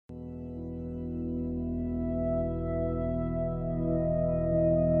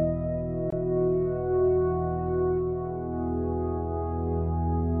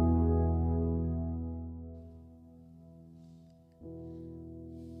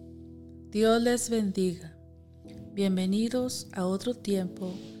Dios les bendiga. Bienvenidos a otro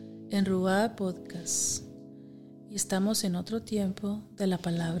tiempo en Ruá Podcast. Y estamos en otro tiempo de la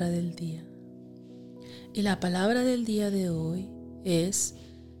palabra del día. Y la palabra del día de hoy es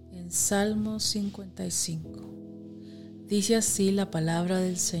en Salmo 55. Dice así la palabra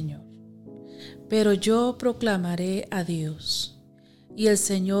del Señor. Pero yo proclamaré a Dios, y el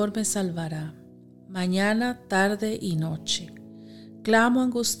Señor me salvará. Mañana, tarde y noche. Clamo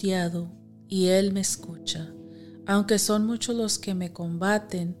angustiado, y Él me escucha. Aunque son muchos los que me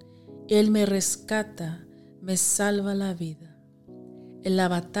combaten, Él me rescata, me salva la vida. En la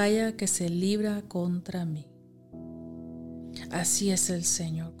batalla que se libra contra mí. Así es el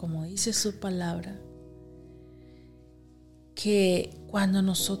Señor, como dice su palabra, que cuando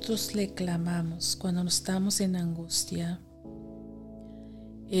nosotros le clamamos, cuando estamos en angustia,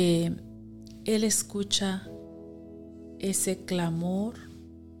 Él escucha ese clamor.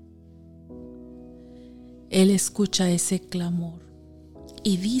 Él escucha ese clamor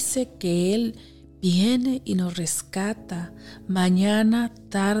y dice que Él viene y nos rescata mañana,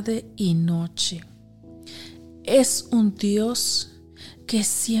 tarde y noche. Es un Dios que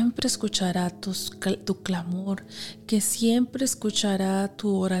siempre escuchará tu clamor, que siempre escuchará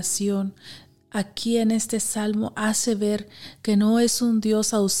tu oración. Aquí en este salmo hace ver que no es un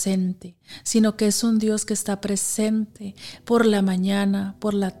Dios ausente, sino que es un Dios que está presente por la mañana,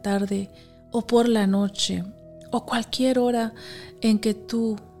 por la tarde o por la noche o cualquier hora en que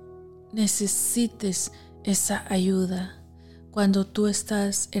tú necesites esa ayuda. Cuando tú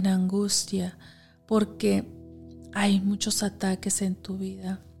estás en angustia porque hay muchos ataques en tu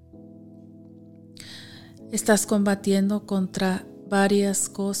vida. Estás combatiendo contra varias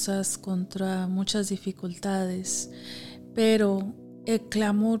cosas, contra muchas dificultades, pero el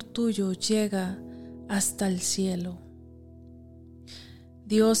clamor tuyo llega hasta el cielo.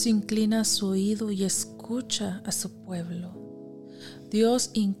 Dios inclina su oído y escucha a su pueblo. Dios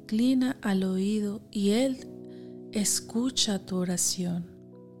inclina al oído y Él escucha tu oración.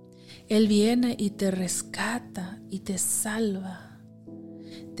 Él viene y te rescata y te salva.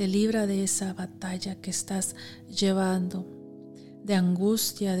 Te libra de esa batalla que estás llevando, de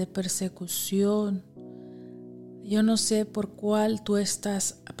angustia, de persecución. Yo no sé por cuál tú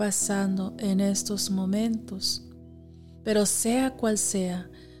estás pasando en estos momentos, pero sea cual sea,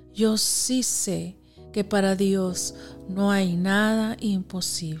 yo sí sé que para Dios no hay nada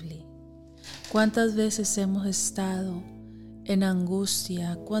imposible. ¿Cuántas veces hemos estado en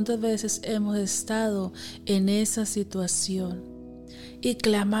angustia? ¿Cuántas veces hemos estado en esa situación? Y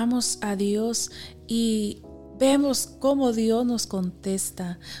clamamos a Dios y vemos cómo Dios nos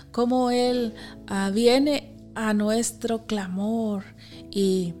contesta, cómo Él viene a nuestro clamor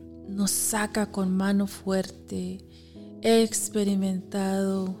y nos saca con mano fuerte. He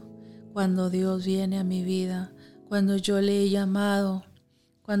experimentado cuando Dios viene a mi vida, cuando yo le he llamado,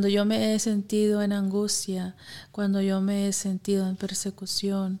 cuando yo me he sentido en angustia, cuando yo me he sentido en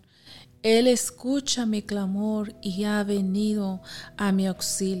persecución. Él escucha mi clamor y ha venido a mi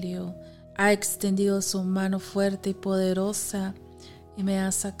auxilio. Ha extendido su mano fuerte y poderosa y me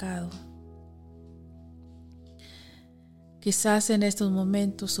ha sacado. Quizás en estos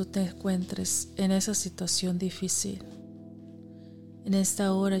momentos tú te encuentres en esa situación difícil. En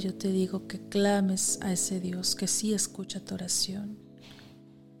esta hora yo te digo que clames a ese Dios que sí escucha tu oración.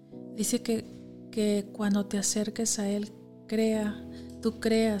 Dice que cuando te acerques a Él, tú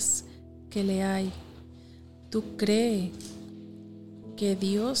creas que le hay. Tú cree que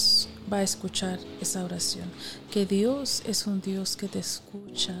Dios va a escuchar esa oración, que Dios es un Dios que te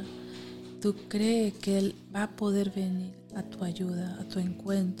escucha. Tú cree que Él va a poder venir a tu ayuda, a tu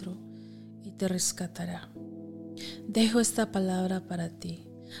encuentro y te rescatará. Dejo esta palabra para ti,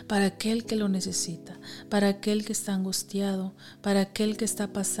 para aquel que lo necesita, para aquel que está angustiado, para aquel que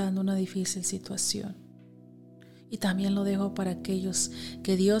está pasando una difícil situación. Y también lo dejo para aquellos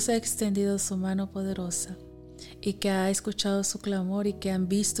que Dios ha extendido su mano poderosa y que ha escuchado su clamor y que han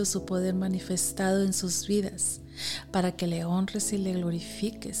visto su poder manifestado en sus vidas, para que le honres y le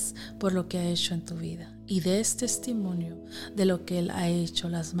glorifiques por lo que ha hecho en tu vida y des testimonio de lo que Él ha hecho,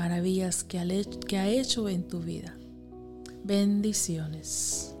 las maravillas que ha hecho en tu vida.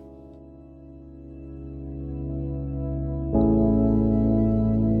 Bendiciones.